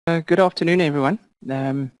Good afternoon, everyone.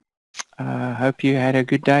 Hope you had a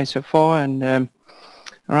good day so far, and all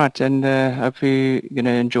right, and hope you're going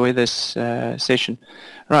to enjoy this session.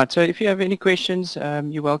 All right, so if you have any questions,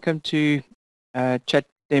 you're welcome to chat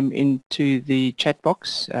them into the chat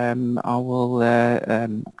box. I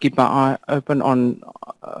will keep my eye open on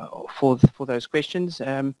for those questions,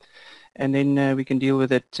 and then we can deal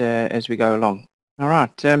with it as we go along. All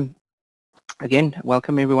right. Again,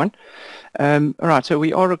 welcome everyone. All right, so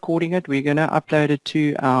we are recording it. We're going to upload it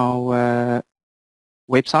to our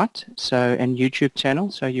website and YouTube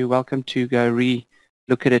channel. So you're welcome to go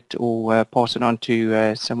look at it or pass it on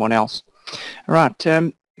to someone else. All right.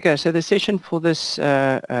 Okay, so the session for this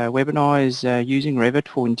webinar is using Revit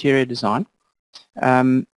for interior design.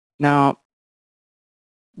 Now,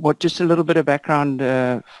 just a little bit of background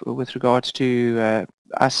with regards to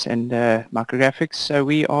us and Micrographics. So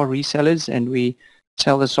we are resellers and we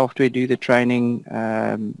sell the software, do the training,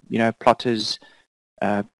 plotters,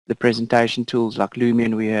 the presentation tools like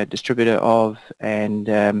Lumion we're a distributor of, and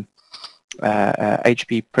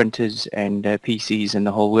HP printers and PCs and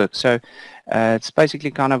the whole work. So it's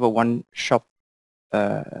basically kind of a one-shop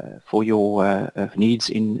for your needs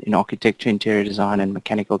in architecture, interior design and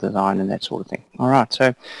mechanical design and that sort of thing. All right,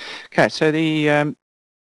 so okay, so the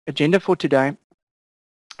agenda for today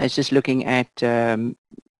is just looking at the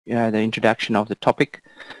introduction of the topic,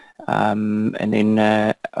 and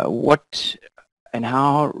then what and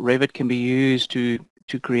how Revit can be used to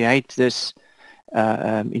create this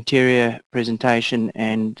interior presentation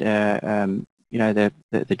and the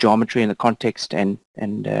geometry and the context and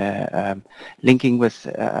linking with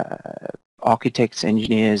architects,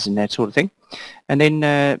 engineers, and that sort of thing, and then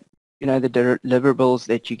the deliverables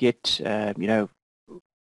that you get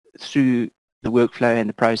through the workflow and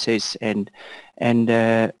the process, and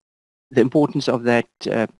the importance of that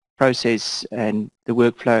process and the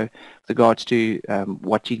workflow with regards to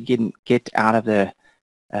what you can get out of the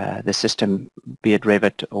system, be it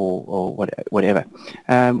Revit or whatever.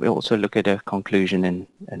 We also look at a conclusion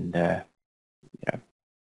and the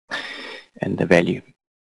value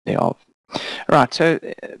thereof. Right, so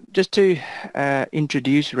just to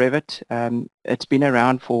introduce Revit, it's been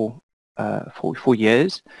around for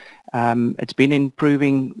years. It's been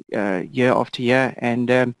improving year after year,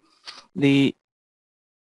 and the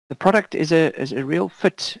product is a real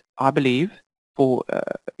fit, I believe, for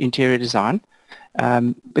interior design,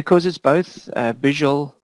 because it's both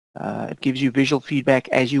visual. It gives you visual feedback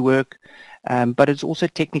as you work, but it's also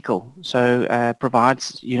technical. So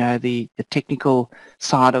provides the technical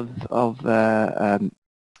side of the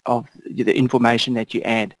information that you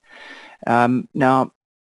add. Now,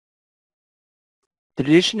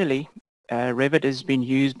 traditionally, Revit has been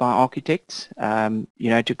used by architects,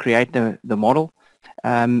 to create the model.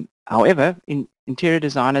 However, interior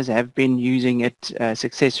designers have been using it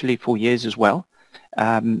successfully for years as well.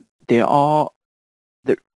 There are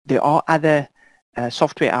other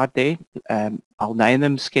software out there. I'll name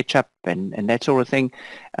them SketchUp and that sort of thing.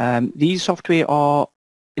 These software are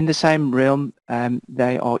in the same realm.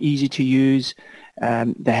 They are easy to use.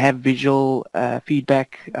 They have visual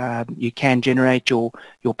feedback. You can generate your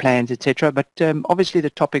plans, etc. But obviously the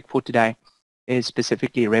topic for today is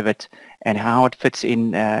specifically Revit and how it fits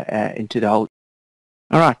in into the whole.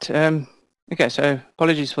 All right. Okay, so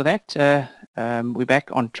apologies for that. We're back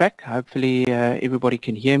on track. Hopefully everybody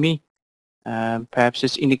can hear me. Perhaps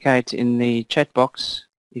just indicate in the chat box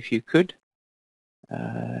if you could.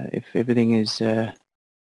 If everything is,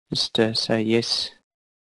 just say yes,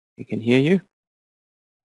 we can hear you.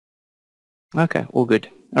 Okay, all good.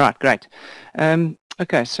 All right, great.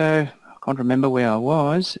 Okay, so I can't remember where I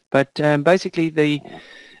was, but basically the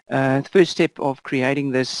first step of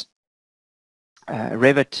creating this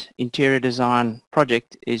Revit interior design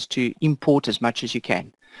project is to import as much as you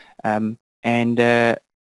can. And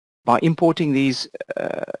by importing these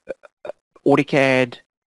AutoCAD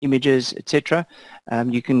images, etc.,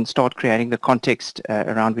 you can start creating the context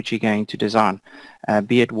around which you're going to design,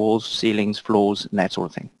 be it walls, ceilings, floors, and that sort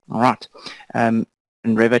of thing. All right. And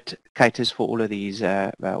Revit caters for all of these,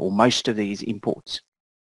 or most of these imports.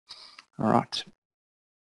 All right.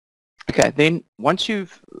 Okay, then once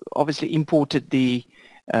you've obviously imported the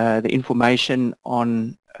information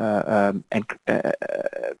on, and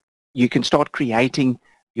you can start creating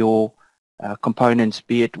your components,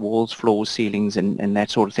 be it walls, floors, ceilings, and that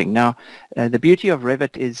sort of thing. Now, the beauty of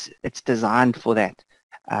Revit is it's designed for that.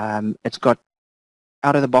 It's got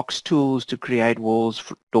out-of-the-box tools to create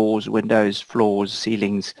walls, doors, windows, floors,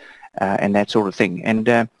 ceilings, and that sort of thing. And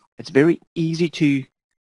it's very easy to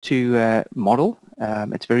model.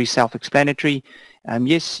 It's very self-explanatory.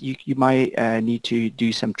 Yes, you may need to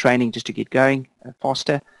do some training just to get going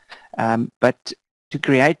faster, but to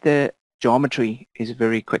create the geometry is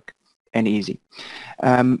very quick and easy.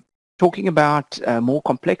 Talking about more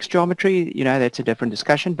complex geometry, that's a different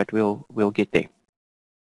discussion, but we'll get there.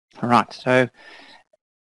 All right, so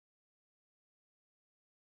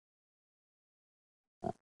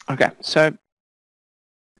okay, so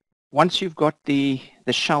once you've got the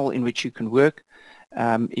shell in which you can work,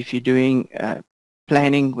 if you're doing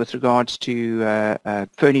planning with regards to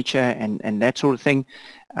furniture and that sort of thing,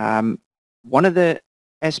 one of the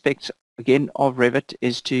aspects again of Revit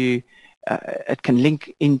is to it can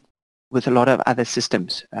link in with a lot of other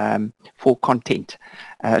systems for content.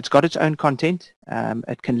 It's got its own content.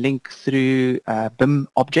 It can link through BIM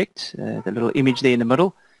objects. The little image there in the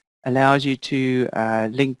middle allows you to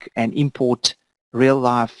link and import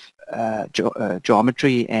real-life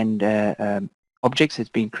geometry and objects that's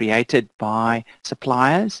been created by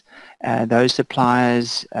suppliers. Those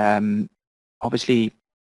suppliers obviously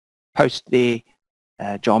post their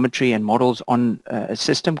geometry and models on a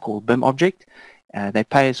system called BIM object. They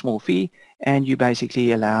pay a small fee, and you're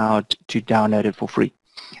basically allowed to download it for free.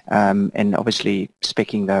 And obviously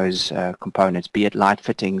specing those components, be it light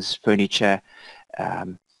fittings, furniture,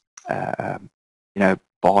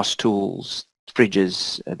 bar stools,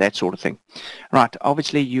 fridges, that sort of thing. Right,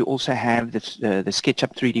 obviously you also have the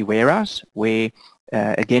SketchUp 3D warehouse where,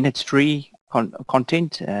 again, it's free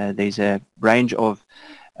content. There's a range of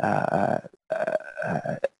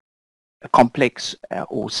complex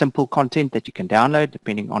or simple content that you can download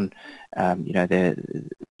depending on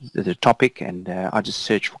the topic, and I just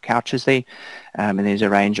search for couches there, and there's a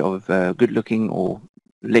range of good looking or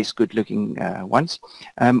less good looking ones.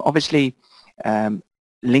 Obviously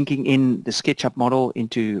linking in the SketchUp model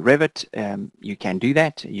into Revit, you can do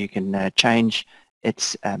that. You can change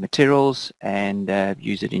its materials and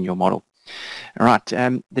use it in your model. All right,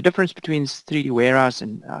 the difference between 3D Warehouse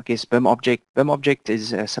and I guess BIM Object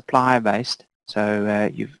is supplier based, so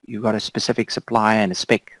you've got a specific supplier and a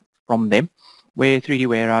spec from them, where 3D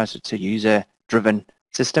Warehouse, it's a user driven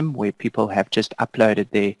system where people have just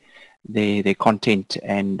uploaded their content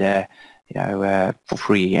and for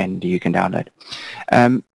free, and you can download.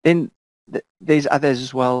 Then there's others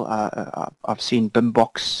as well. I've seen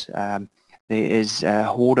BIMbox. There is a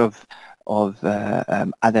horde of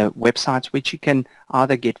other websites which you can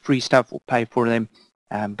either get free stuff or pay for them,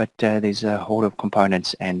 but there's a horde of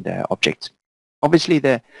components and objects. Obviously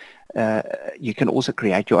you can also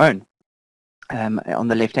create your own. On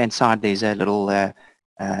the left hand side there's a little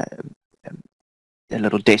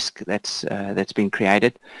desk that's been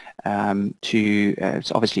created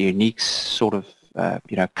it's obviously a unique sort of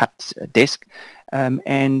cut desk,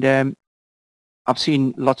 and I've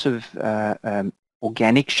seen lots of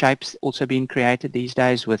organic shapes also being created these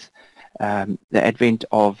days with the advent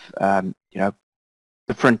of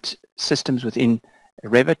different systems within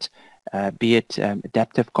Revit, be it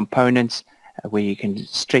adaptive components where you can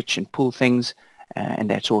stretch and pull things and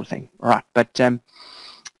that sort of thing. Right, but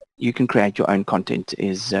you can create your own content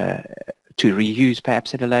is to reuse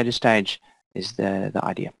perhaps at a later stage is the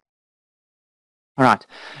idea. All right.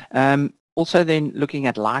 Also then looking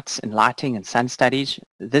at lights and lighting and sun studies.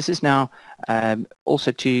 This is now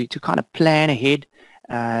also to kind of plan ahead,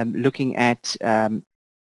 looking at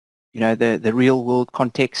the real world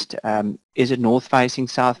context. Is it north facing,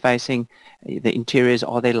 south facing? The interiors,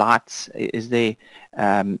 are there lights? Is there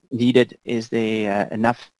needed? Is there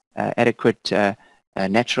enough adequate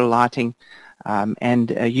natural lighting?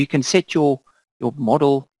 And you can set your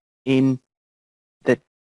model in the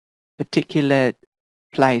particular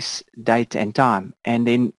place, date and time, and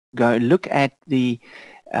then go look at the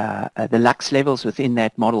lux levels within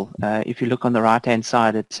that model. If you look on the right hand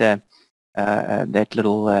side, it's that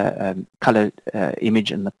little colored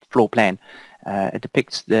image in the floor plan. It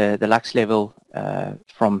depicts the lux level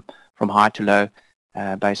from high to low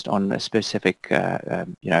based on a specific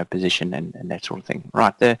position and that sort of thing.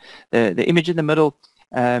 Right, the image in the middle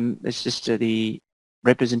is just the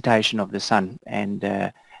representation of the sun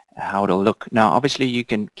and how it'll look. Now obviously you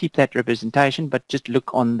can keep that representation, but just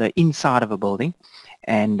look on the inside of a building,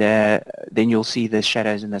 and then you'll see the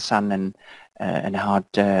shadows in the sun and how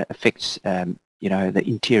it affects the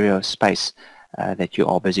interior space that you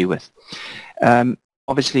are busy with.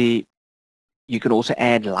 Obviously you can also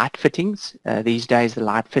add light fittings. These days the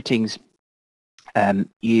light fittings,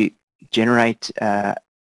 you generate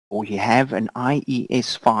or you have an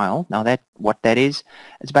IES file. Now what that is,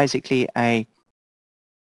 it's basically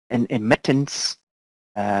an emittance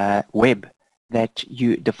web that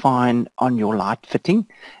you define on your light fitting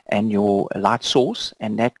and your light source,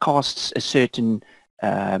 and that casts a certain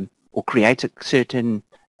or creates a certain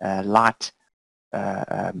light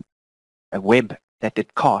a web that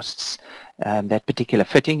it casts that particular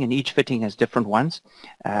fitting, and each fitting has different ones,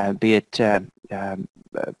 be it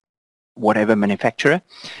whatever manufacturer,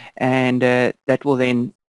 and that will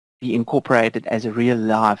then be incorporated as a real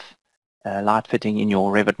live light fitting in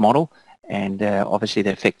your Revit model, and obviously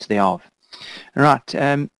the effects thereof. Right,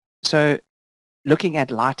 so looking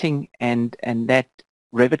at lighting and that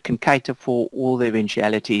Revit can cater for all the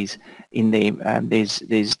eventualities in there. There's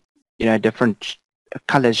different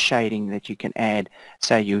colors shading that you can add.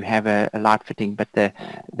 Say you have a light fitting, but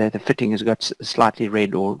the fitting has got slightly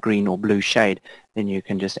red or green or blue shade, then you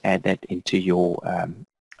can just add that into your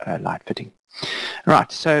light fitting.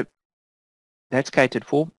 Right, so that's catered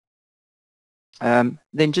for.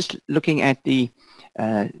 Then just looking at the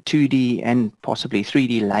 2D and possibly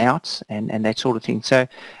 3D layouts and that sort of thing. So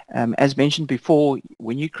as mentioned before,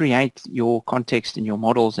 when you create your context in your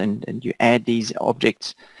models and you add these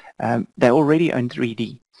objects, they're already in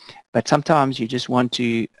 3D, but sometimes you just want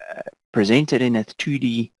to present it in a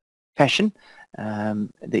 2D fashion.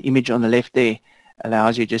 The image on the left there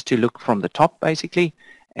allows you just to look from the top basically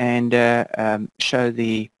and show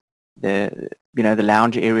the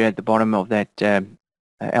lounge area at the bottom of that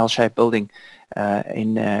L-shaped building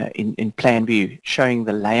in plan view, showing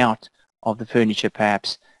the layout of the furniture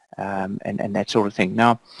perhaps, and that sort of thing.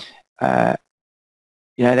 Now,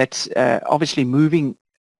 that's obviously moving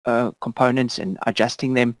components and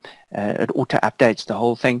adjusting them. It auto updates the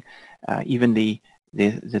whole thing, even the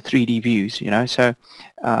 3D views, so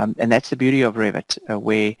and that's the beauty of Revit,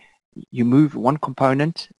 where you move one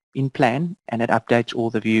component in plan and it updates all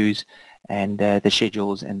the views and the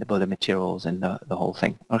schedules and the bill of materials and the whole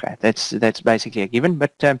thing. Okay, that's basically a given,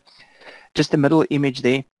 but just the middle image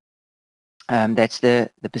there, that's the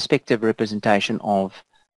perspective representation of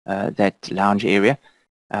that lounge area,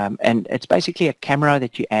 and it's basically a camera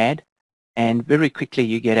that you add, and very quickly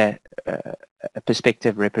you get a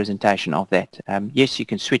perspective representation of that. Yes, you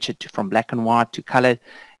can switch it from black and white to color,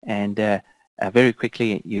 and very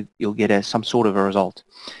quickly you'll get some sort of a result.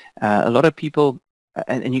 A lot of people,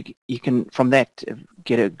 and you can from that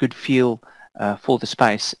get a good feel for the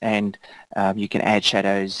space, and you can add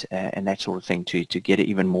shadows and that sort of thing to get it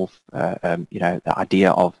even more, the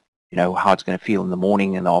idea of how it's going to feel in the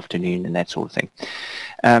morning and the afternoon and that sort of thing.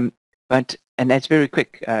 And that's very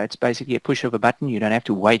quick. It's basically a push of a button. You don't have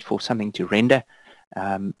to wait for something to render,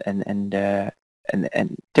 and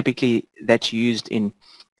typically that's used in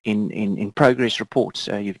progress reports.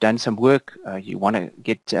 You've done some work, you want to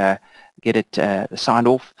get it signed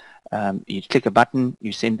off. You click a button,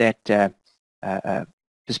 you send that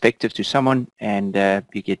perspective to someone, and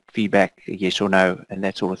you get feedback, yes or no, and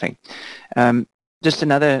that sort of thing. Just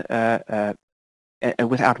another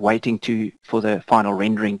without waiting for the final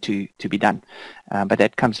rendering to be done, but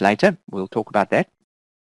that comes later. We'll talk about that.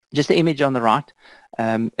 Just the image on the right,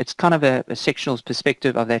 it's kind of a sectional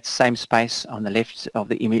perspective of that same space on the left of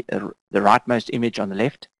the image, the rightmost image on the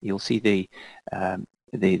left. You'll see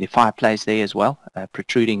the fireplace there as well,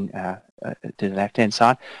 protruding to the left-hand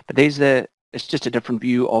side. But it's just a different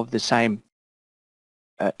view of the same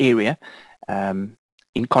area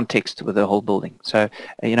in context with the whole building. So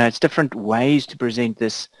it's different ways to present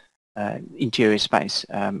this interior space,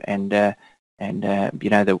 and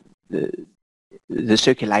the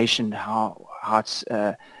circulation, how it's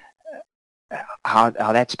how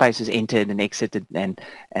that space is entered and exited, and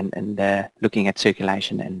looking at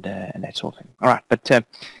circulation and that sort of thing. All right, but okay,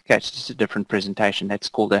 it's just a different presentation. That's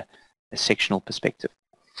called a sectional perspective.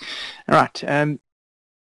 All right, and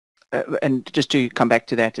just to come back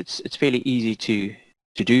to that, it's fairly easy to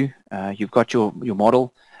do. You've got your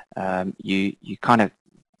model. You kind of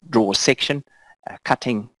draw a section,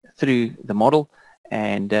 cutting through the model,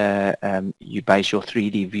 and you base your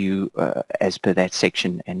 3D view as per that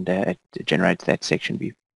section, and it generates that section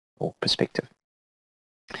view or perspective.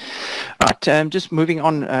 Right, just moving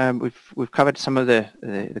on, we've covered some of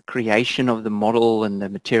the creation of the model and the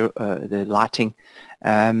material, the lighting.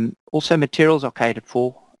 Also, materials are catered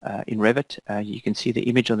for in Revit. You can see the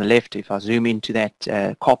image on the left. If I zoom into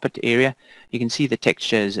that carpet area, you can see the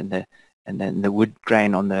textures and then the wood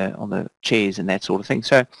grain on the chairs and that sort of thing.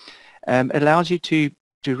 So it allows you to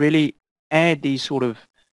really add these sort of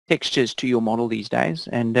textures to your model these days,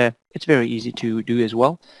 and it's very easy to do as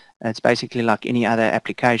well. It's basically like any other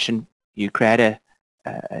application. You create a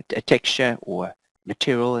texture or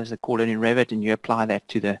material, as they call it in Revit, and you apply that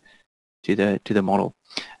to the model.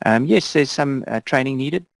 Yes, there's some training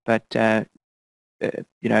needed, but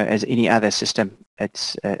as any other system,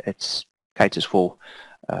 it's caters for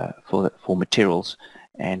materials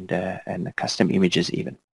and the custom images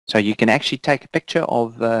even. So you can actually take a picture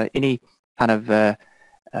of any kind of a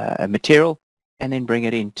material and then bring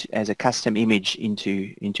it in as a custom image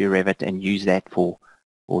into Revit and use that for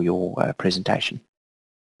your presentation.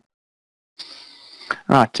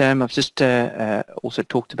 Right, I've just also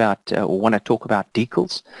talked about, or want to talk about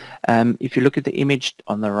decals. If you look at the image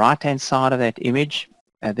on the right-hand side of that image,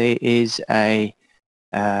 there is a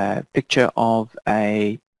picture of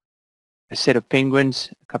a set of penguins,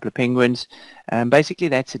 a couple of penguins. Basically,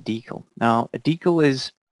 that's a decal. Now, a decal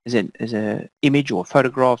is an image or a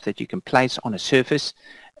photograph that you can place on a surface,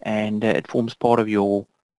 and it forms part of your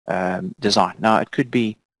design. Now, it could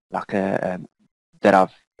be like that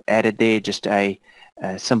I've added there, just a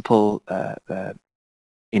simple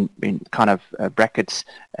in kind of brackets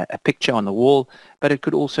a picture on the wall, but it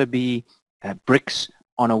could also be bricks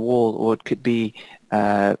on a wall, or it could be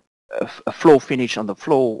a floor finish on the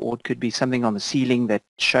floor, or it could be something on the ceiling that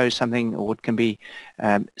shows something, or it can be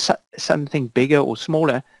something bigger or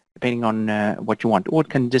smaller depending on what you want, or it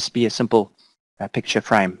can just be a simple picture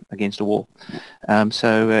frame against a wall.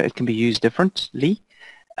 So it can be used differently,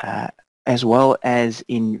 as well as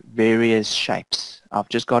in various shapes. I've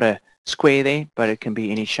just got a square there, but it can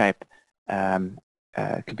be any shape. It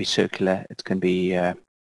can be circular, it can be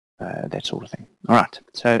that sort of thing. All right,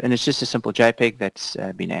 so, and it's just a simple JPEG that's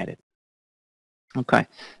been added. Okay,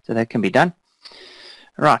 so that can be done.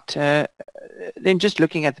 Right, then just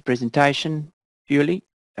looking at the presentation purely,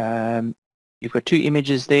 you've got two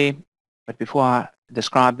images there, but before I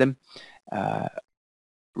describe them,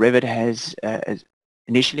 Revit has,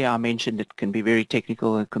 initially I mentioned it can be very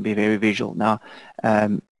technical, it can be very visual. Now,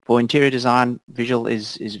 for interior design, visual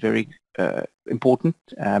is very important,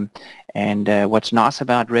 and what's nice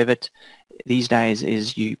about Revit these days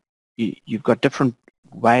is you've got different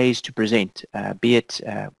ways to present, be it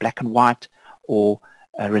black and white or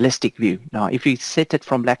a realistic view. Now, if you set it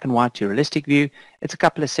from black and white to realistic view, it's a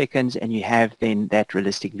couple of seconds and you have then that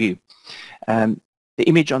realistic view. The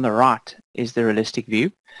image on the right is the realistic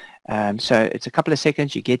view. So it's a couple of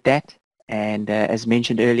seconds, you get that, and as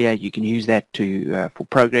mentioned earlier, you can use that to for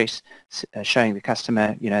progress, showing the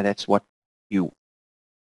customer, that's what you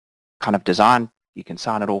kind of design. You can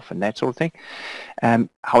sign it off and that sort of thing.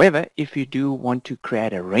 However, if you do want to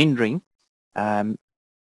create a rendering,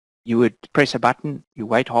 you would press a button, you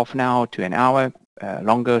wait half an hour to an hour,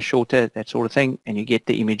 longer, shorter, that sort of thing, and you get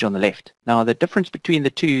the image on the left. Now, the difference between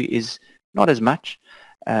the two is not as much,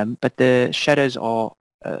 but the shadows are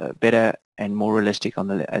better and more realistic on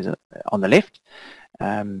the left,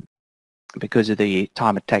 because of the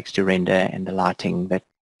time it takes to render and the lighting that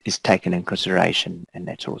is taken in consideration and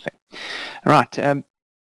that sort of thing. All right.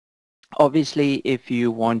 Obviously, if you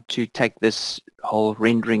want to take this whole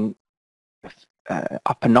rendering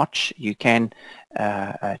up a notch, you can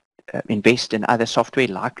invest in other software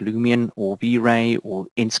like Lumion or V-Ray or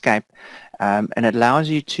Inkscape, and it allows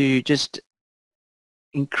you to just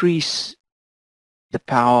increase the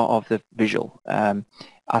power of the visual.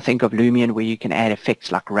 I think of Lumion, where you can add effects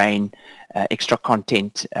like rain, extra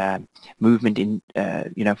content, movement in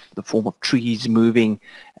the form of trees moving.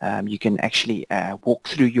 You can actually walk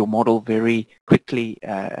through your model very quickly.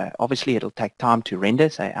 Obviously, it'll take time to render,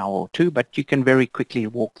 say an hour or two, but you can very quickly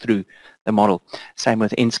walk through the model. Same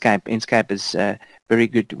with Inkscape. Inkscape is very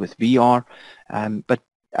good with VR, but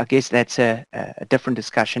I guess that's a different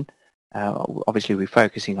discussion. Obviously, we're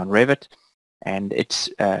focusing on Revit and its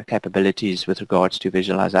capabilities with regards to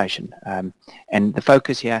visualization. And the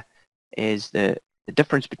focus here is the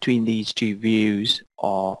difference between these two views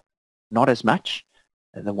are not as much.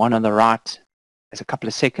 The one on the right has a couple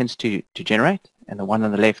of seconds to generate, and the one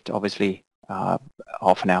on the left, obviously,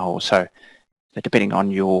 half an hour or so, depending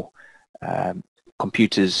on your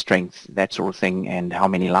computer's strength, that sort of thing, and how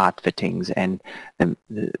many light fittings and the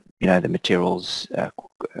materials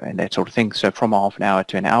and that sort of thing. So from half an hour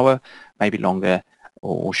to an hour, maybe longer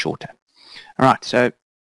or shorter. All right, so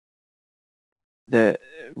the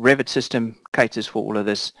Revit system caters for all of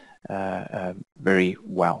this very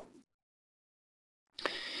well.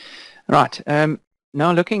 All right,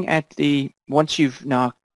 now looking at once you've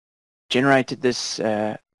now generated this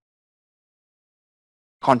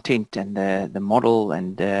content and the model,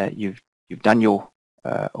 and you've done your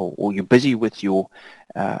or you're busy with your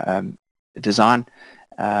design,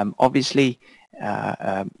 obviously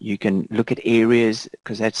you can look at areas,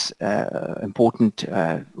 because that's important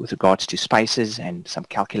with regards to spaces and some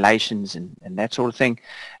calculations and that sort of thing.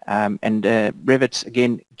 And Revit's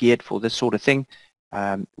again geared for this sort of thing,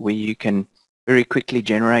 where you can very quickly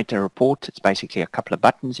generate a report. It's basically a couple of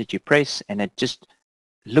buttons that you press, and it just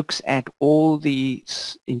looks at all the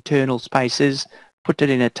internal spaces, put it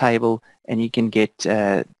in a table, and you can get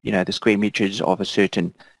the square meters of a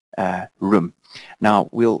certain room. Now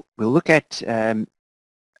we'll look at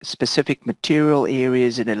specific material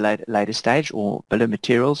areas at a later stage, or bill of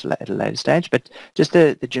materials at a later stage, but just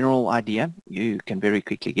the general idea you can very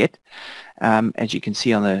quickly get. As you can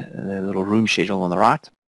see on the little room schedule on the right,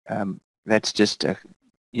 that's just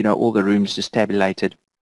all the rooms just tabulated.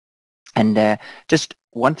 And just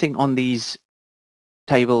one thing on these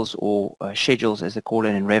tables or schedules, as they call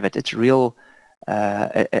it in Revit, it's real,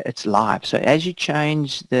 it's live. So as you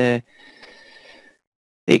change the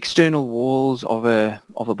external walls of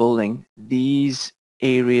a building, these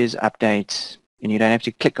areas update, and you don't have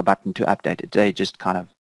to click a button to update it. They just kind of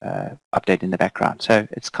update in the background. So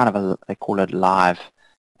it's kind of they call it live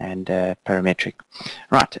and parametric.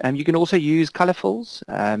 Right, you can also use color fills.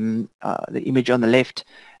 The image on the left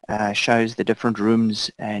shows the different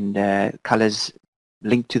rooms and colors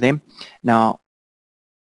linked to them. Now,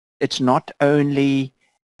 it's not only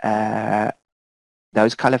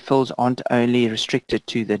those color fills aren't only restricted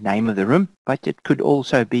to the name of the room, but it could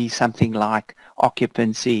also be something like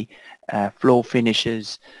occupancy, floor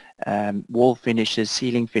finishes, wall finishes,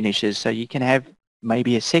 ceiling finishes. So you can have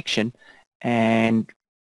maybe a section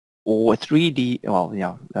or 3D, well,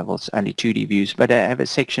 it's only 2D views, but have a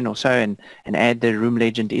section or so and add the room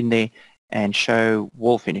legend in there and show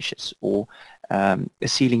wall finishes, or a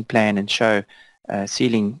ceiling plan and show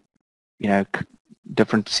ceiling,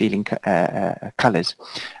 different ceiling colors.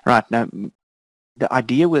 Right, now the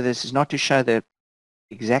idea with this is not to show the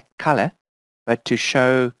exact color, but to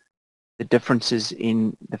show the differences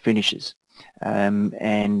in the finishes.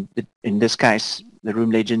 And in this case, the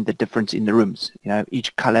room legend, the difference in the rooms.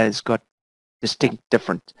 Each color has got distinct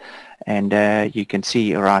different, and you can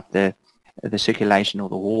see, right, the circulation or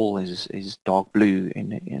the wall is dark blue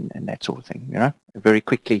and that sort of thing. Very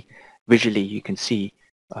quickly, visually, you can see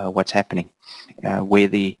what's happening, where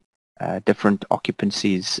the different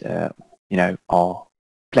occupancies, are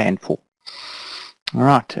planned for. All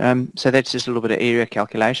right, so that's just a little bit of area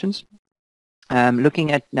calculations.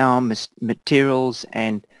 Looking at now materials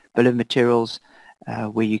and bill of materials,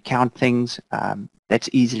 where you count things, that's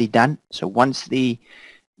easily done. So once the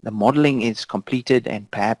modeling is completed, and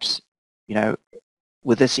perhaps,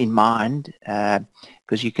 with this in mind,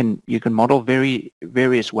 because you can model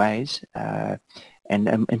various ways, and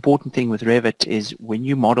an important thing with Revit is when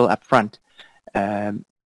you model up front,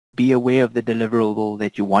 be aware of the deliverable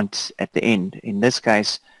that you want at the end. In this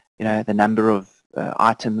case, the number of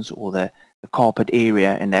items or the carpet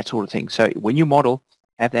area and that sort of thing. So when you model,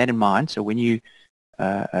 have that in mind. So when you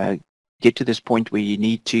get to this point where you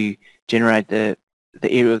need to generate the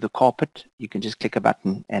area of the carpet, you can just click a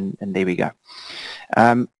button and there we go.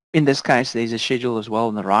 In this case, there's a schedule as well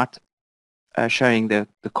on the right showing the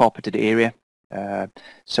carpeted area.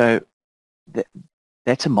 So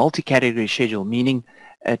that's a multi-category schedule, meaning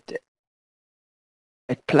it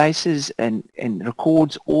places and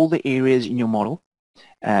records all the areas in your model.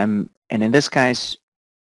 And in this case,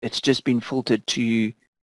 it's just been filtered to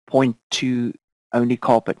point to only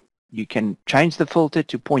carpet. You can change the filter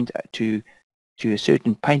to point to a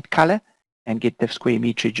certain paint color and get the square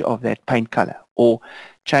meterage of that paint color, or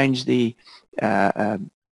change the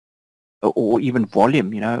or even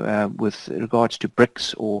volume, with regards to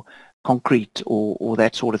bricks or concrete or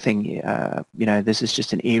that sort of thing. This is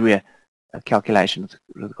just an area calculation with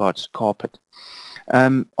regards to carpet.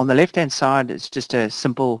 On the left-hand side, it's just a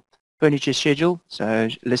simple furniture schedule, so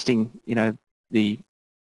listing, the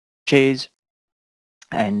chairs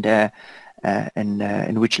and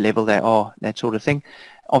in which level they are, that sort of thing.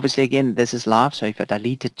 Obviously, again, this is live, so if I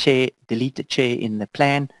delete a chair in the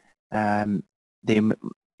plan, there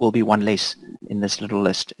will be one less in this little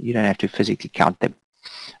list. You don't have to physically count them.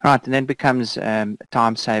 All right, and then it becomes a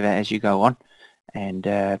time saver as you go on,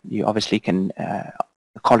 and you obviously can,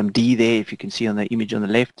 the column D there, if you can see on the image on the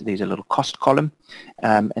left, there's a little cost column,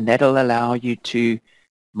 and that'll allow you to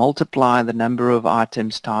multiply the number of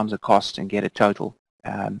items times the cost and get a total.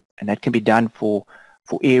 And that can be done for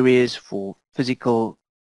areas, for physical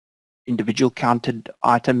individual counted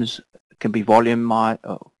items. It can be volume,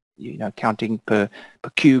 counting per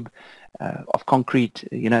cube of concrete,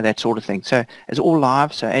 that sort of thing. So it's all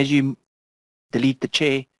live. So as you delete the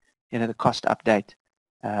chair, the cost update,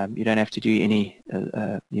 you don't have to do any,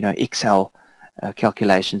 Excel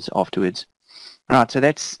calculations afterwards. All right, so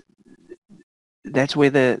that's where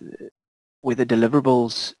the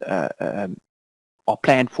deliverables are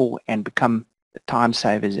planned for and become the time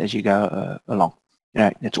savers as you go along.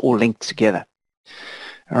 It's all linked together.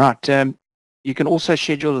 All right. You can also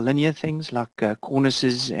schedule linear things like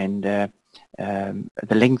cornices and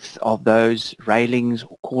the length of those railings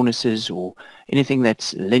or cornices or anything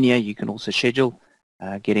that's linear. You can also schedule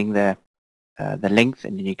getting the length,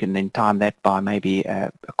 and then you can then time that by maybe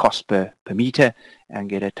a cost per meter and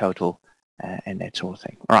get a total and that sort of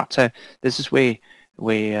thing. All right. So this is where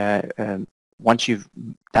once you've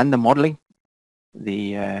done the modeling,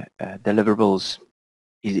 the deliverables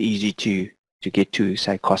is easy to get to,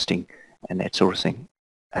 say, costing and that sort of thing,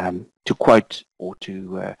 to quote or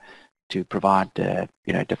to provide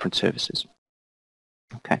different services.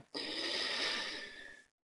 Okay.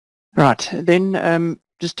 Right. Then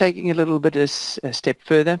just taking a little bit a step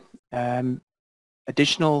further,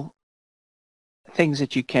 additional things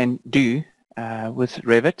that you can do with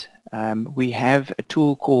Revit. We have a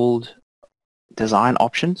tool called design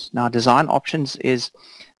options. Now, design options is,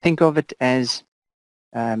 think of it as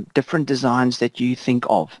different designs that you think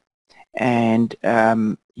of, and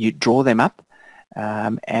you draw them up,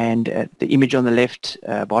 and the image on the left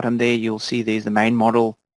bottom there, you'll see there's the main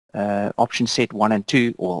model, option set 1 and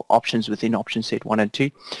 2, or options within option set 1 and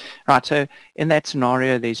 2. Right, so in that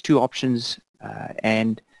scenario, there's two options,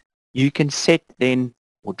 and you can set then,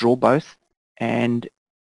 or draw both, and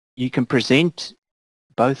you can present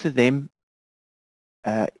both of them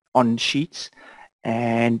on sheets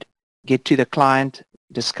and get to the client,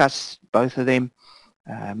 discuss both of them,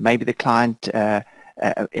 maybe the client,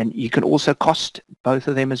 and you can also cost both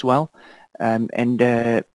of them as well, and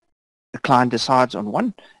the client decides on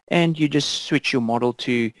one, and you just switch your model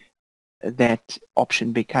to that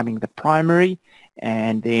option becoming the primary,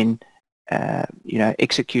 and then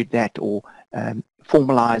execute that or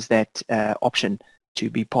formalize that option to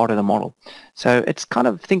be part of the model. So it's kind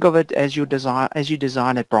of, think of it as your design,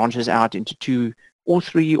 it branches out into 2 or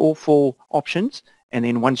 3 or 4 options, and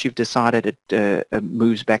then once you've decided, it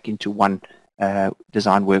moves back into one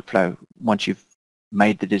design workflow once you've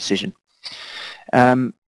made the decision.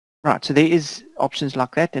 Right, so there is options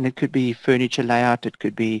like that, and it could be furniture layout, it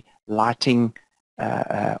could be lighting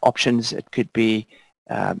options, it could be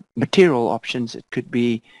material options, it could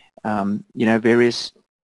be various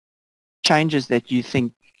changes that you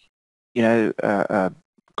think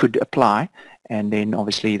could apply, and then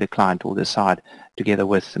obviously the client will decide together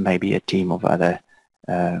with maybe a team of other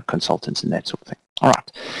consultants and that sort of thing. All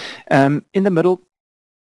right, in the middle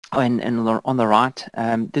and on the right,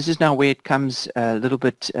 this is now where it comes a little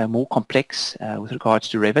bit more complex with regards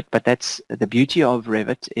to Revit, but that's the beauty of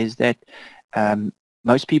Revit, is that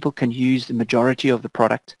most people can use the majority of the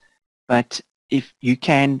product, but if you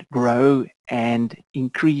can grow and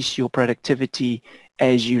increase your productivity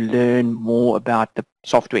as you learn more about the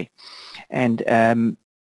software. And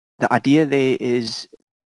the idea there is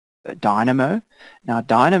Dynamo. Now,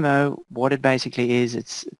 Dynamo, what it basically is,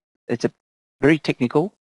 it's a very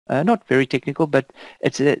technical, not very technical, but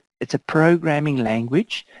it's a programming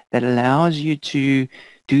language that allows you to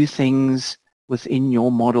do things within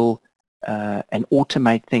your model and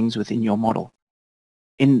automate things within your model.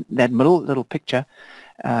 In that middle little picture,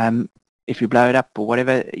 if you blow it up or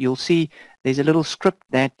whatever, you'll see there's a little script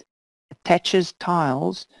that attaches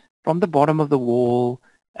tiles from the bottom of the wall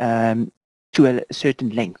to a certain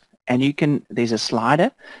length. And there's a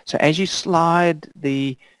slider. So as you slide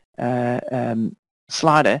the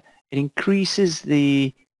slider, it increases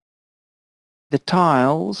the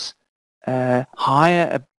tiles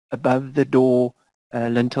higher above the door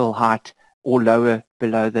lintel height or lower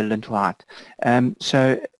below the lintel height.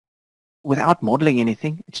 So without modeling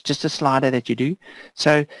anything, it's just a slider that you do.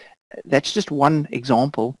 So that's just one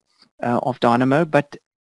example of Dynamo, but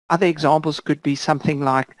other examples could be something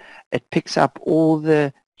like it picks up all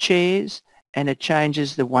the chairs and it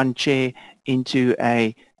changes the one chair into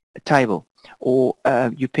a table, or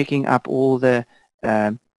you're picking up all the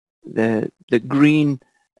green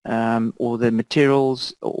or the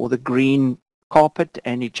materials or the green carpet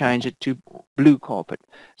and you change it to blue carpet.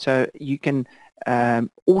 So you can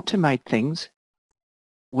automate things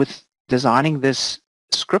with designing this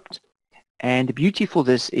script, and the beauty for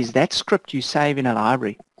this is that script you save in a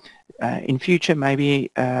library. In future,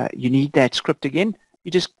 maybe you need that script again, you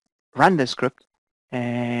just run the script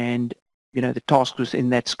and the task within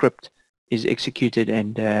that script is executed,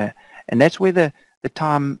 and that's where the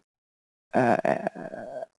time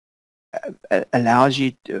allows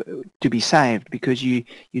you to be saved, because you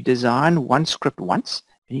design one script once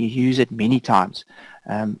and you use it many times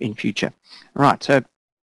in future. Right, so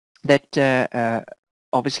that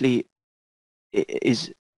obviously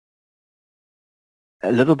is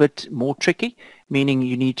a little bit more tricky, meaning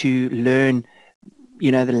you need to learn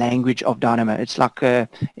you know, the language of Dynamo. It's like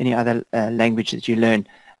any other language that you learn.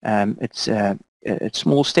 It's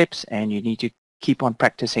small steps, and you need to keep on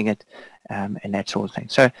practicing it, and that sort of thing.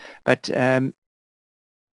 So, but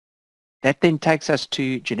that then takes us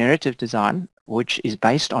to generative design, which is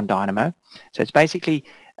based on Dynamo. So it's basically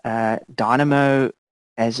Dynamo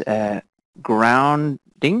as a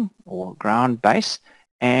grounding or ground base,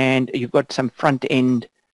 and you've got some front end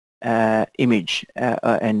image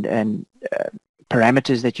and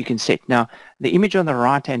parameters that you can set. Now, the image on the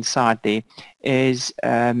right-hand side there is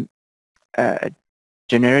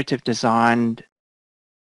generative designed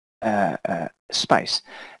space.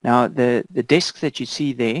 Now, the desks that you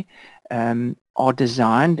see there are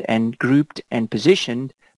designed and grouped and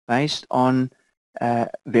positioned based on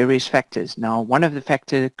various factors. Now, one of the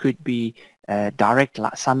factors could be direct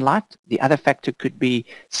sunlight. The other factor could be,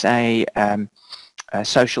 say,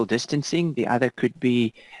 social distancing. The other could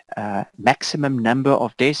be maximum number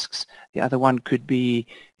of desks. The other one could be,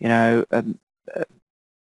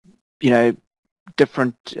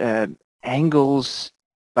 different angles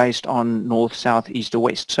based on north, south, east, or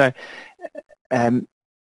west. So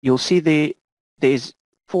you'll see there's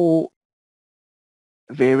 4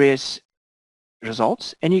 various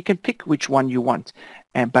results, and you can pick which one you want,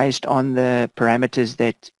 and based on the parameters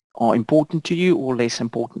that are important to you or less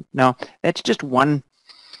important. Now, that's just one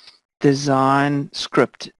design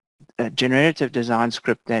script, a generative design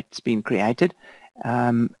script that's been created.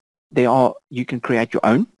 You can create your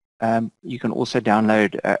own. You can also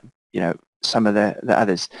download, some of the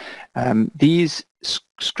others. These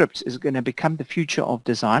scripts is going to become the future of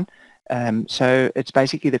design. So it's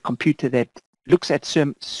basically the computer that looks at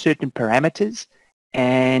certain parameters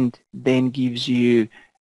and then gives you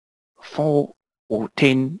 4 or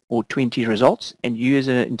 10 or 20 results, and you as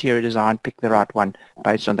an interior design pick the right one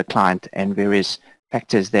based on the client and various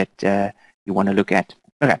factors that you want to look at.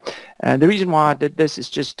 Okay, the reason why I did this is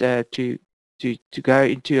just to go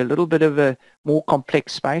into a little bit of a more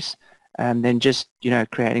complex space than just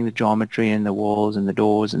creating the geometry and the walls and the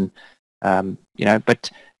doors and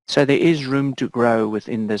but so there is room to grow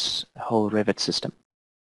within this whole Revit system.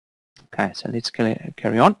 Okay, so let's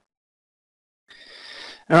carry on.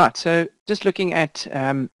 All right, so just looking at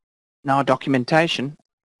now documentation,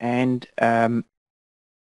 and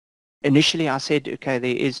initially I said, okay,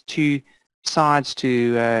 there is 2 sides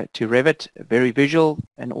to Revit, very visual,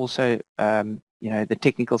 and also the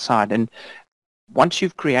technical side. And once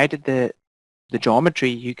you've created the geometry,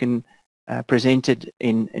 you can present it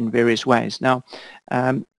in various ways. Now,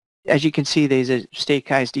 as you can see, there's a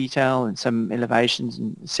staircase detail and some elevations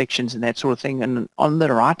and sections and that sort of thing. And on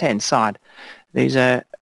the right-hand side, there's an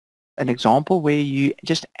example where you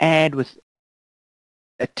just add with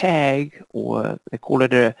a tag, or they call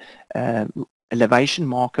it a elevation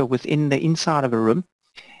marker within the inside of a room,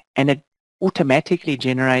 and it automatically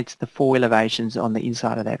generates the 4 elevations on the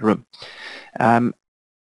inside of that room.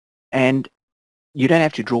 And you don't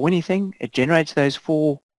have to draw anything. It generates those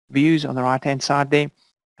 4 views on the right-hand side there,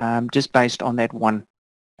 just based on that one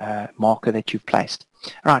marker that you've placed.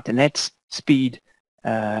 Right, and that's speed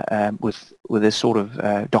with this sort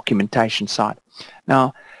of documentation side.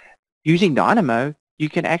 Now, using Dynamo, you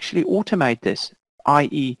can actually automate this,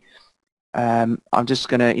 i.e., I'm just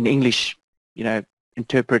going to, in English,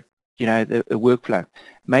 interpret, the workflow.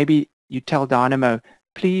 Maybe you tell Dynamo,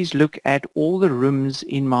 please look at all the rooms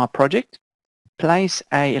in my project, place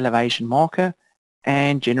a elevation marker,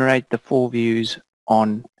 and generate the 4 views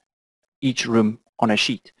on each room on a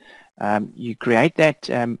sheet. You create that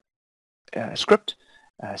script,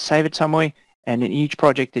 save it somewhere, and in each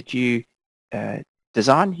project that you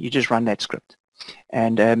design, you just run that script.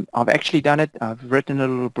 And I've actually done it. I've written a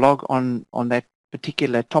little blog on that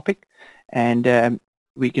particular topic, and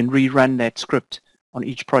we can rerun that script on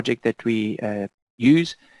each project that we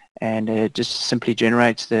use, and it just simply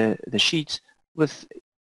generates the sheets with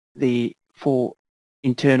the 4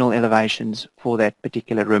 internal elevations for that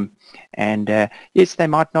particular room. And yes, they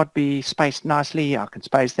might not be spaced nicely. I can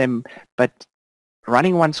space them, but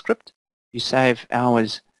running one script, you save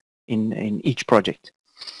hours in each project.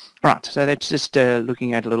 Right, so that's just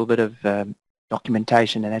looking at a little bit of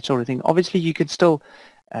documentation and that sort of thing. Obviously, you can still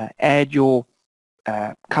add your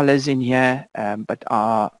colors in here, but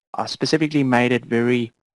I specifically made it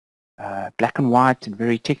very black and white and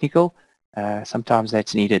very technical. Sometimes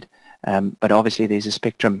that's needed, but obviously there's a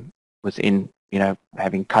spectrum within,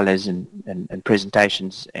 having colors and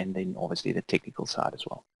presentations, and then obviously the technical side as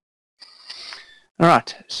well. All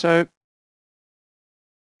right, so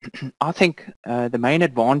I think the main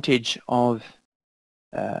advantage of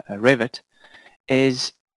Revit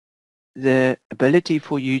is the ability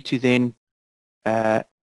for you to then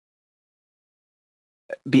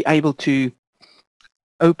be able to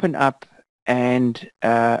open up and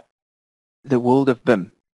the world of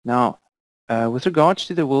BIM. Now, with regards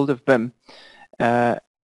to the world of BIM,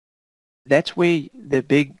 that's where the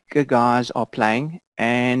bigger guys are playing,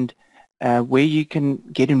 and where you can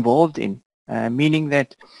get involved in, meaning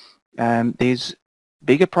that there's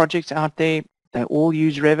bigger projects out there. They all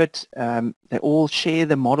use Revit. They all share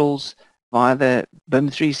the models via the BIM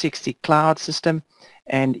 360 cloud system.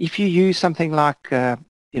 And if you use something like,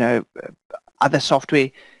 other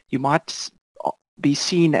software, you might be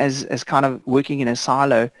seen as kind of working in a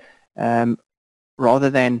silo, rather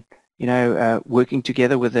than working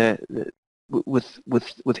together with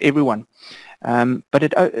with everyone. But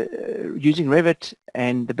using Revit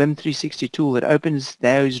and the BIM 360 tool, it opens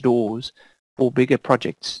those doors for bigger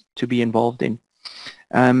projects to be involved in.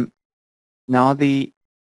 Now the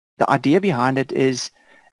idea behind it is,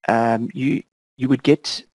 you would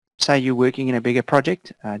get, say you're working in a bigger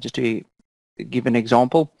project, just to give an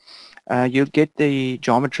example, you'll get the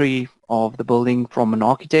geometry of the building from an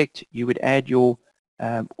architect. You would add your,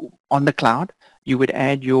 on the cloud, you would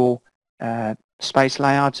add your space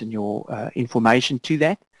layouts and your information to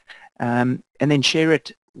that, and then share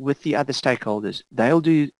it with the other stakeholders. They'll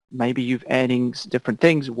do, maybe you're adding different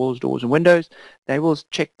things, walls, doors, and windows. They will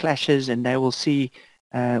check clashes and they will see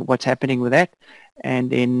what's happening with that. And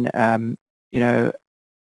then,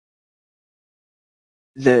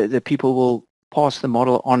 the people will pass the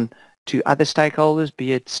model on to other stakeholders,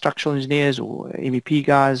 be it structural engineers or MEP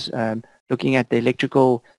guys, looking at the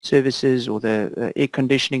electrical services or the air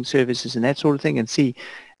conditioning services and that sort of thing, and see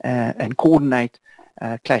and coordinate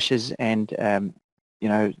clashes and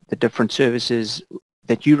the different services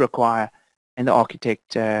that you require, and the architect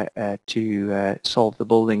to solve the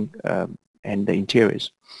building and the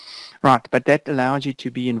interiors. Right, but that allows you to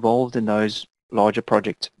be involved in those larger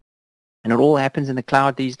projects. And it all happens in the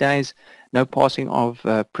cloud these days. No passing of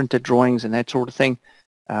printed drawings and that sort of thing.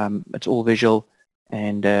 It's all visual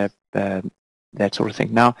and that sort of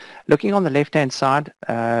thing. Now, looking on the left-hand side,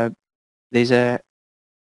 there's the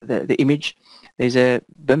image. There's a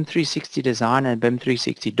BIM 360 design and BIM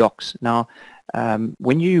 360 docs. Now,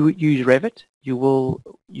 when you use Revit, you will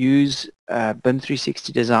use BIM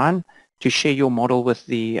 360 design to share your model with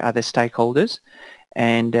the other stakeholders,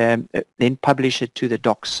 and then publish it to the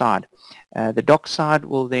docs side. The docs side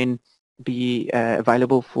will then be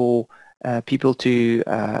available for people to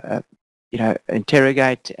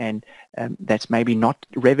interrogate, and that's maybe not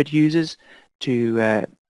Revit users, to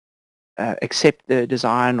accept the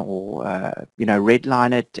design, or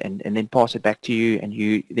redline it and then pass it back to you, and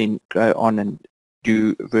you then go on and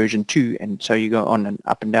do version 2, and so you go on and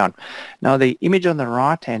up and down. Now, the image on the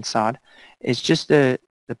right hand side is just the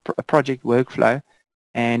project workflow,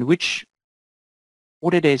 and which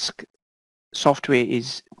Autodesk software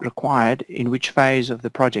is required in which phase of the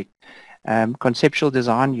project. Conceptual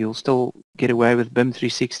design, you'll still get away with BIM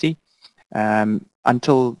 360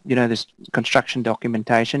 until this construction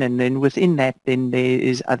documentation, and then within that, then there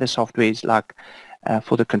is other softwares like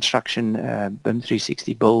for the construction, BIM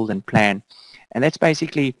 360 build and plan, and that's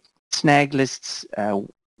basically snag lists.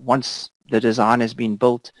 Once the design has been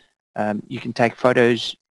built, you can take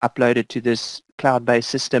photos, upload it to this cloud-based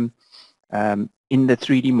system. In the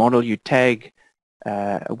 3D model, you tag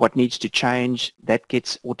what needs to change. That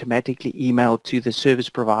gets automatically emailed to the service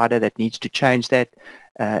provider that needs to change that.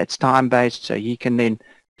 It's time-based, so he can then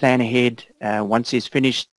plan ahead. Once he's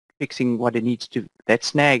finished fixing what it needs to, that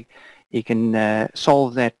snag, he can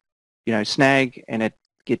solve that snag, and it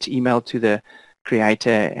gets emailed to the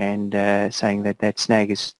creator and saying that that snag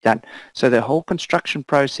is done. So the whole construction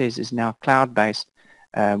process is now cloud-based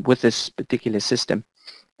with this particular system.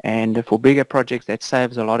 And for bigger projects, that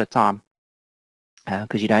saves a lot of time,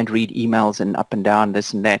 because you don't read emails and up and down,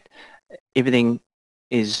 this and that. Everything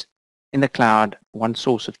is in the cloud, one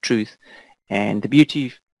source of truth. And the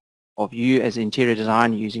beauty of you as interior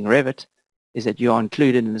design using Revit is that you are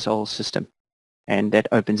included in this whole system. And that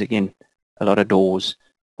opens, again, a lot of doors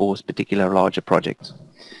for particular larger projects.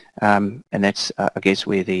 And that's, I guess,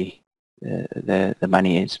 where the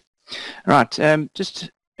money is. All right, just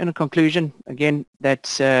in a conclusion, again,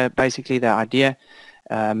 that's basically the idea.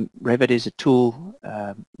 Revit is a tool,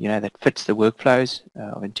 that fits the workflows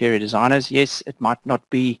of interior designers. Yes, it might not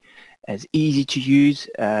be as easy to use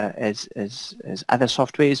as other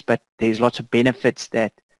softwares, but there's lots of benefits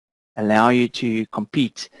that allow you to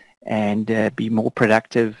compete and be more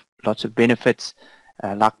productive. Lots of benefits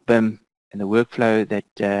like BIM and the workflow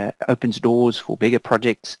that opens doors for bigger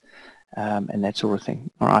projects and that sort of thing.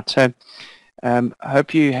 All right, so I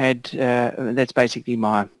hope you had, that's basically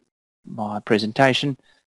my my presentation.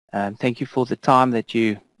 Thank you for the time that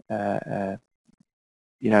you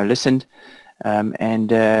listened.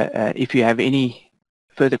 And if you have any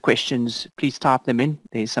further questions, please type them in.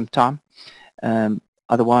 There's some time.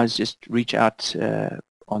 Otherwise, just reach out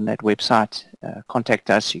on that website. Contact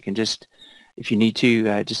us. You can just, if you need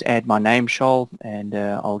to, just add my name, Charles, and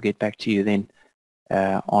I'll get back to you then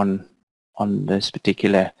on this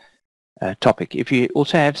particular topic. If you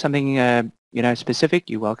also have something specific,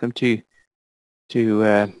 you're welcome to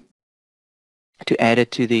add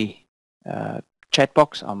it to the chat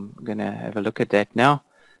box. I'm going to have a look at that now.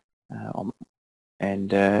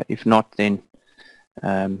 And if not, then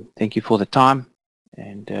thank you for the time,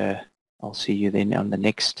 and I'll see you then on the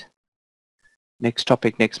next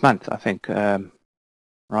topic next month, I think.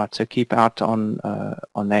 Right, so keep out on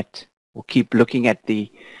that, or keep looking at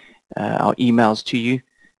our emails to you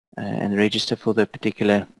and register for the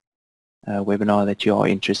particular webinar that you are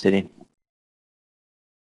interested in.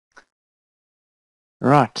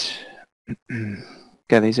 Right.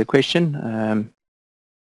 Okay, there's a question.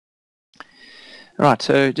 Right,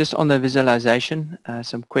 so just on the visualization,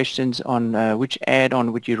 some questions on which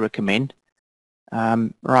add-on would you recommend?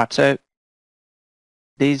 Right, so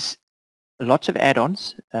there's lots of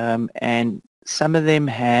add-ons, and some of them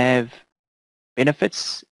have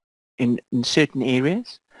benefits in certain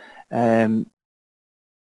areas.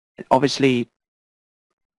 Obviously,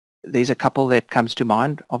 there's a couple that comes to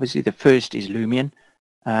mind. Obviously, the first is Lumion.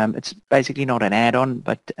 It's basically not an add-on,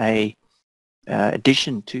 but a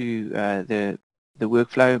addition to the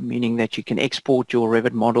workflow, meaning that you can export your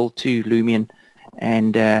Revit model to Lumion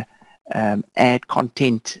and add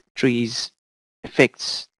content, trees,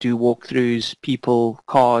 effects, do walkthroughs, people,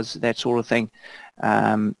 cars, that sort of thing.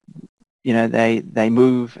 They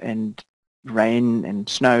move, and rain and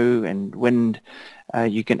snow and wind.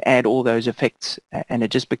 You can add all those effects, and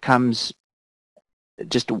it just becomes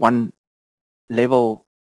just one level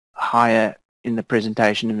higher in the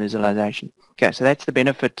presentation and visualization. Okay, so that's the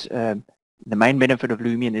benefit. The main benefit of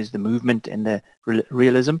Lumion is the movement and the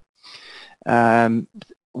realism.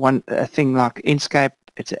 One thing like Inkscape,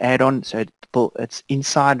 it's an add-on, so it's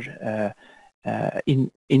inside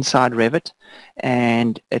inside Revit,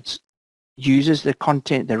 and it uses the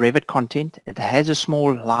content, the Revit content. It has a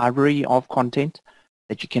small library of content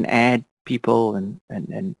that you can add people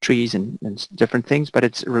and trees and different things, but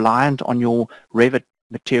it's reliant on your Revit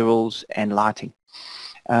materials and lighting,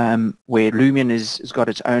 where Lumion has got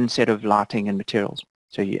its own set of lighting and materials,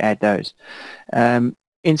 so you add those.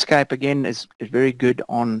 Inkscape again is very good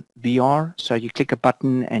on VR, so you click a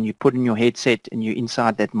button and you put in your headset and you're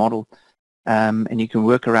inside that model, and you can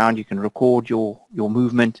work around, you can record your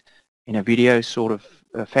movement in a video sort of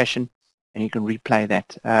fashion, and you can replay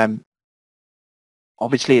that.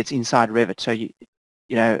 Obviously it's inside Revit, so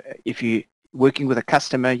if you're working with a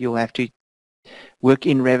customer, you'll have to work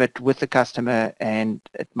in Revit with the customer, and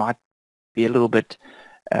it might be a little bit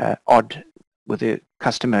odd with the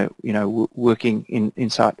customer, working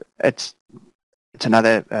inside. It's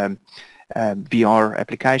another VR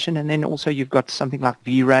application. And then also you've got something like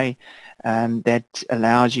V-Ray that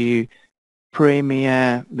allows you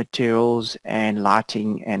premier materials and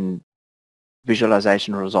lighting and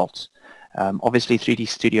visualization results. Obviously 3D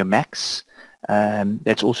Studio Max,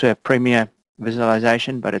 that's also a premier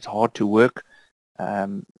visualization, but it's hard to work.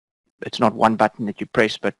 It's not one button that you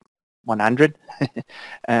press, but 100.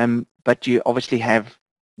 But you obviously have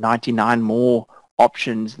 99 more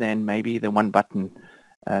options than maybe the one button.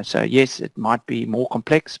 So yes, it might be more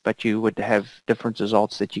complex, but you would have different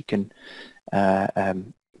results that you can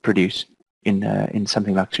produce in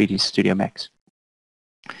something like 3D Studio Max.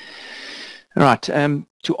 All right, to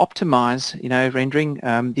optimize,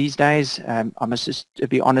 rendering these days, I must just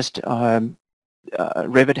be honest,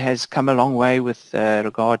 Revit has come a long way with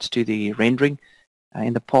regards to the rendering.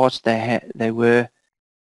 In the past, they were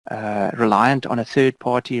reliant on a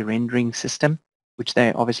third-party rendering system, which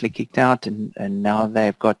they obviously kicked out, and now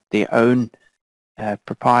they've got their own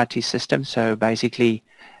proprietary system. So basically,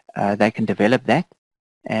 they can develop that,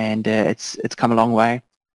 and it's come a long way.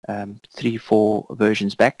 3-4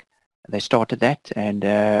 versions back, they started that, and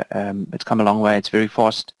it's come a long way. It's very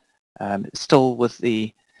fast. Still with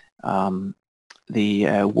the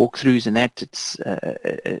walkthroughs and that, it's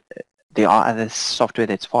there are other software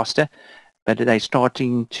that's faster, but they're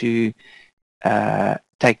starting to they're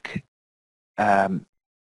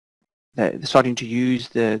starting to use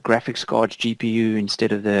the graphics card's GPU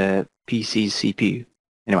instead of the PC's CPU.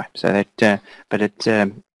 Anyway, so that, but it,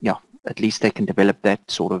 yeah, at least they can develop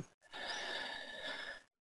that sort of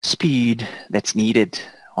speed that's needed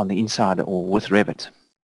on the inside or with Revit.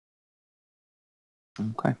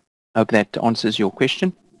 Okay. Hope that answers your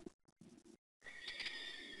question.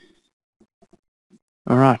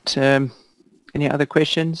 All right. Any other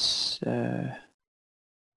questions?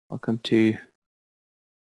 Welcome to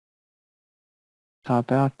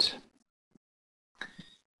type out.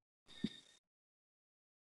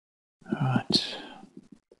 All right.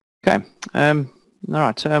 Okay. All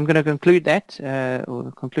right. So I'm going to conclude that,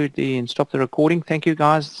 or conclude and stop the recording. Thank you,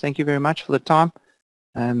 guys. Thank you very much for the time,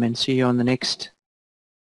 and see you on the next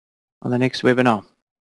webinar.